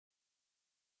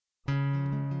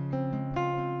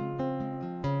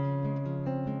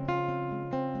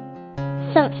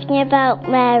something about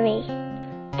Mary.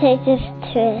 Totus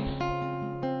Tuus.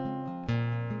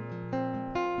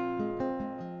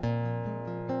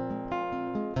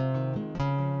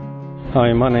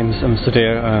 Hi, my name's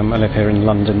Sudhir. I live here in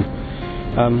London.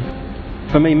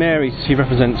 For me, Mary, she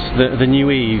represents the new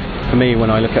Eve. For me,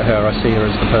 when I look at her, I see her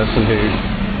as the person who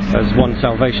has won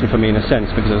salvation for me in a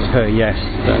sense, because it was her yes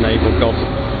that enabled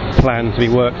God's plan to be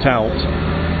worked out.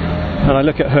 And I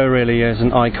look at her really as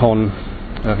an icon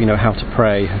of, how to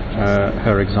pray,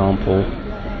 her example.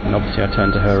 And obviously I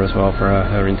turn to her as well for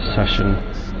her intercession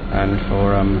and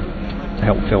for to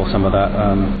help fill some of that.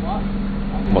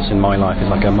 What's in my life is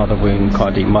like a mother wound,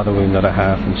 quite a deep mother wound that I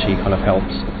have, and she kind of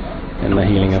helps in the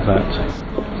healing of that. So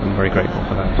I'm very grateful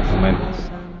for that. Amen.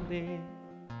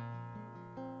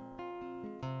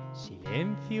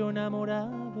 Silencio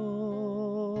enamorado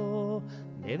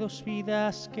de dos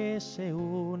vidas que se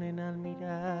unen al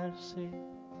mirarse.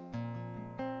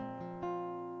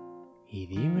 Y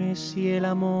dime si el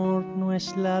amor no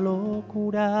es la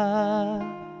locura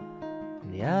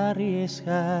de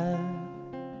arriesgar.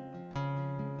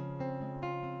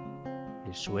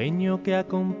 El sueño que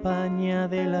acompaña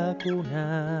de la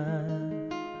cuna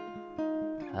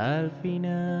al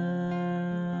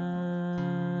final.